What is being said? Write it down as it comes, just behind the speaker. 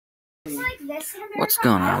What's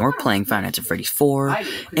going on? We're playing FNaF at Freddy's 4,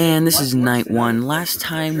 and this is night 1. Last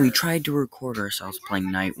time we tried to record ourselves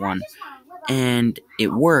playing night 1, and it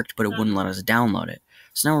worked, but it wouldn't let us download it.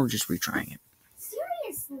 So now we're just retrying it.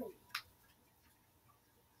 Seriously.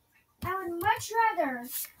 I would much rather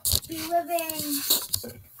be living...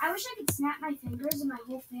 I wish I could snap my fingers and my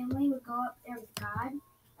whole family would go up there with God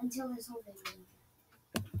until this whole thing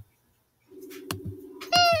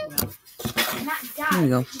would not die. There we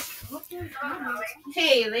go.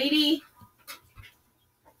 Hey, lady.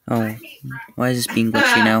 Oh, why is this being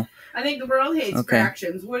glitchy now? I think the world hates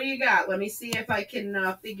fractions. What do you got? Let me see if I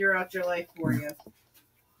can figure out your life for you.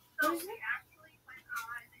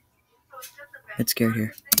 Get scared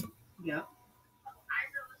here. Yep.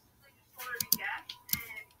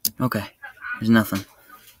 Okay, there's nothing.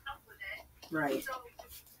 Right.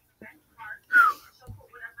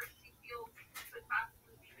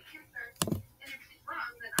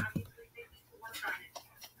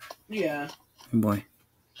 Yeah. Oh boy.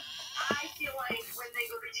 I feel like when they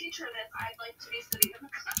go to teach her this, I'd like to be sitting in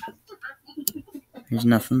the classroom. There's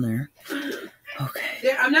nothing there.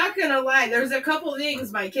 Okay. I'm not gonna lie. There's a couple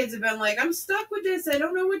things my kids have been like, I'm stuck with this. I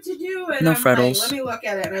don't know what to do. And No I'm frettles. Like, let me look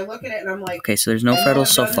at it. And I look at it and I'm like, Okay, so there's no frettles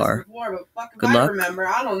so far. Before, but Good luck. I remember.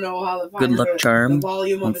 I don't know how to Good luck charm the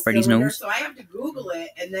volume on of Freddy's cylinder, nose. so I have to Google it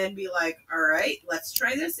and then be like, all right, let's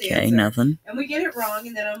try this Okay, answer. nothing. And we get it wrong,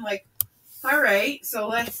 and then I'm like, all right, so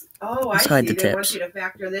let's. Oh, Let's I hide see. the They want tips. you to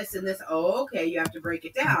factor this and this. Oh, okay, you have to break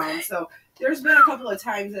it down. So there's been a couple of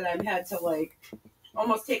times that I've had to like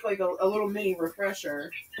almost take like a little mini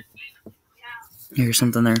refresher. Here's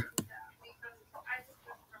something there.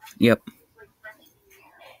 Yep.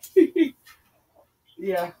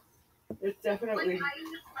 Yeah, it's definitely.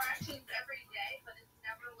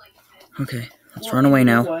 Okay, let's run away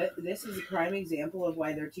now. You know what? This is a prime example of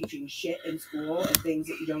why they're teaching shit in school and things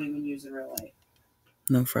that you don't even use in real life.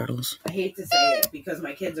 No frettles. I hate to say it because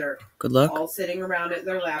my kids are Good luck. all sitting around at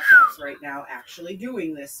their laptops right now, actually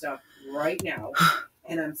doing this stuff right now.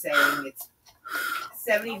 And I'm saying it's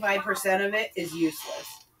 75% of it is useless.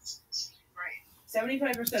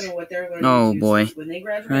 75% of what they're learning is useless. Boy. When they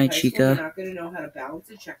graduate Right, high Chica. school, they're not going to know how to balance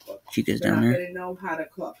a checkbook. Chica's They're down not there. going to know how to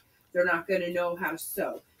cook. They're not going to know how to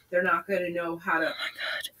sew. They're not going to know how to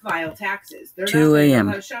file taxes. They're 2 not going to a.m.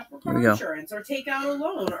 know how to shop for car insurance or take out a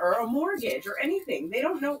loan or a mortgage or anything. They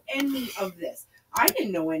don't know any of this. I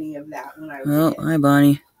didn't know any of that when I was a kid. Hi,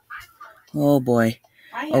 Bonnie. Oh, boy.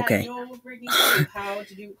 I had Okay. no freaking clue how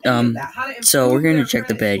to do any of that. How to So we're improve going their to check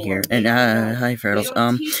the credit bed here. score. And, They don't know. hi, They Freddles.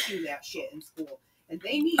 don't teach you that shit in school. And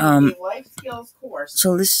they need a life skills course.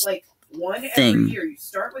 So this like one thing, every year. You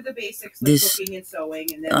start with the basics, like cooking and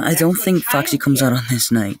sewing, and then I don't think Foxy comes out on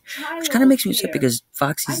this night, which kind of makes me upset because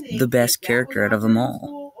Foxy's the best character out of them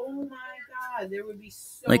all. Oh my god, there would be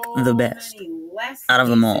so like the best many out of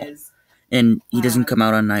them all. And he doesn't come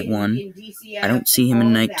out on night 1. DCF, I don't see him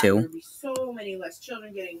in night 2. There would be so many less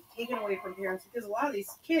children getting taken away from parents because a lot of these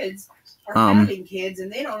kids are having kids and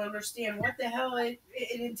they don't understand what the hell it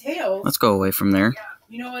entails. Let's go away from there.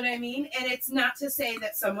 You know what I mean? And it's not to say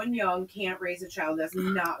that someone young can't raise a child. That's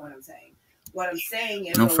not what I'm saying. What I'm saying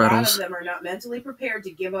is lot of them are not mentally prepared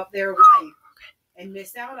to give up their life and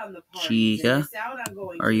miss out on the parties. Chica, miss out on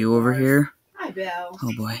going are you over here? Hi, Belle.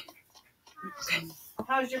 Oh, boy. Okay.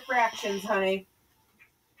 How's your fractions, honey?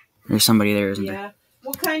 There's somebody there, isn't there? Yeah.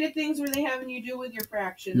 What kind of things were they having you do with your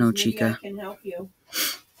fractions? No, Maybe Chica. I can help you.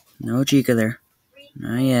 No Chica there.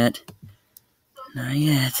 Not yet. Not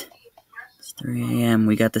yet. It's 3 a.m.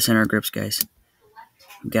 We got this in our grips, guys.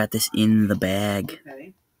 We got this in the bag.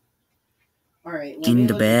 Okay. All right. In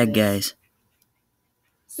the bag, guys.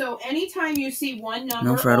 So anytime you see one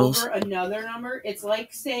number over another number, it's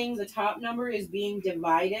like saying the top number is being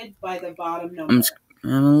divided by the bottom number.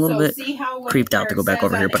 I'm a little bit creeped out to go back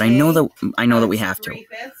over here, but I know that we have to.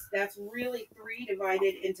 3/5. That's really 3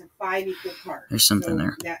 divided into 5 equal parts. There's something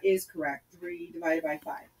there. That is correct. 3 divided by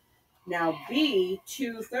 5. Now B,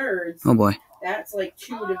 2/3. Oh boy. That's like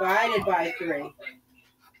 2 divided by 3.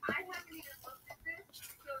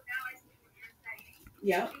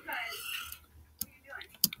 Yep.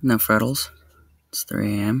 No frettles. It's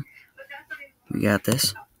 3 a.m. We got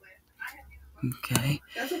this. Okay.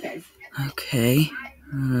 That's okay. Okay.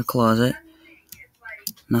 Closet.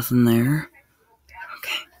 Nothing there.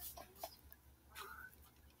 Okay.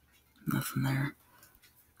 Nothing there.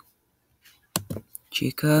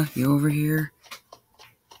 Chica, you over here?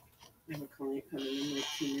 I have a client coming in like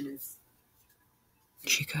 2 minutes.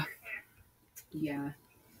 Chica? Yeah.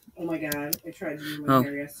 Oh my god, I tried to do my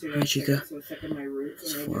hair yesterday. Hi, Chica. I got so sick of my roots.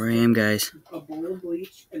 It's 4 a.m., guys. A bowl of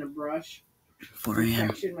bleach and a brush. 4 a.m.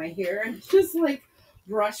 Section my hair. And just like,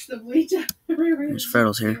 brush the bleach out everywhere. There's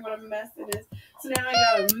Freddles See here. what a mess it is. So now I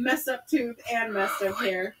got a messed up tooth and messed up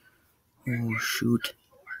hair. Oh, shoot.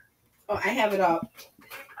 Oh, I have it up.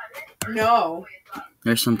 No.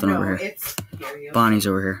 There's something No, over here. it's... Here you go. Bonnie's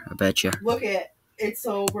over here, I bet you. Look at it's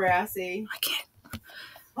so brassy. I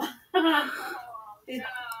can't.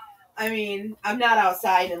 I mean, I'm not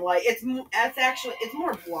outside and light. It's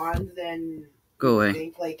more blonde than Go you away.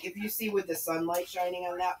 think. Like if you see with the sunlight shining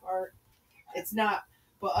on that part, it's not.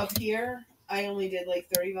 But up here, I only did like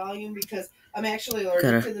 30 volume because I'm actually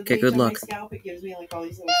allergic to the bleach on my scalp. It gives me like all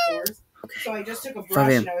these little sores. Okay. So I just took a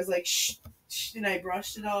brush and I was like, shh, shh, and I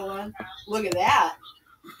brushed it all on. Look at that.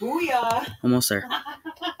 Booyah. Almost there.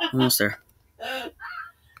 Almost there.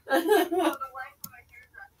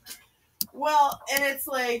 Well, and it's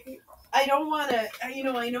like, I don't want to, I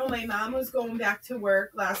know my mom was going back to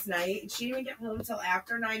work last night. She didn't get home until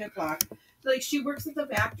after 9 o'clock. Like, she works at the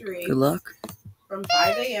factory. Good luck. From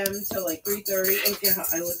 5 a.m. to like 3:30. And yeah,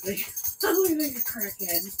 I look like a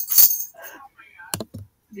crackhead.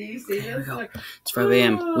 Do you see Here we this? go. Look. It's 5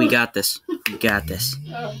 a.m. We got this. We got this.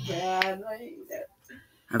 Oh, God. I hate it.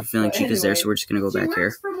 I have a feeling Chica's there, so we're just going to go back here. She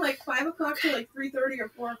works from like 5 o'clock to like 3:30 or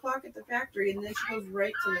 4 o'clock at the factory, and then she goes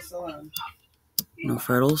right to the salon. No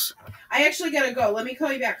Freddles. I actually got to go. Let me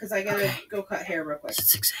call you back because I got to go cut hair real quick.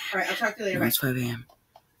 It's 6 a.m. All right, I'll talk to you later. No, it's 5 a.m.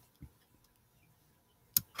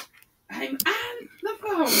 I'm on the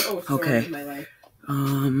phone. Oh, story Okay. of my life.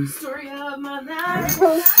 Story of my life.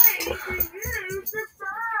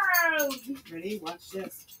 Ready? Watch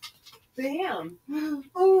this. Bam.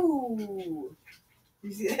 Ooh.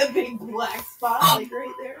 You see that big black spot like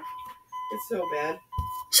right there? It's so bad.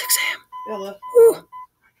 6 a.m. Bella. Ooh.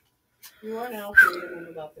 You are now free to move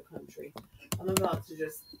about the country. I'm about to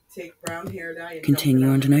just take brown hair dye and Continue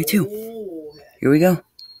on tonight too. Oh, Here we go.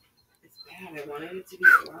 it's bad. I wanted it to be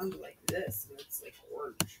blonde like this, and it's like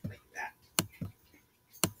orange like that.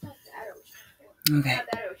 Okay.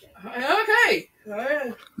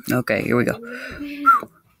 Okay. Okay, here we go.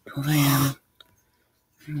 12 a.m.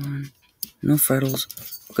 Everyone. No Freddles.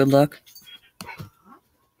 Good luck.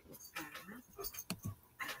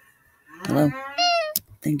 Hello.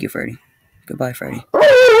 Thank you, Freddy. Goodbye, Freddy.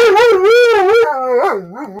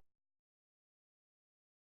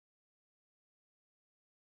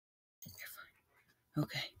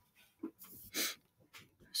 Okay.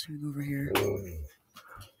 So we go over here.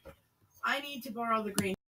 I need to borrow the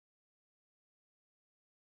green.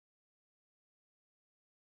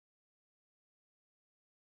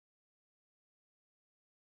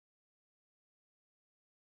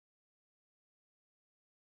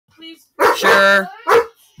 Please. Sure.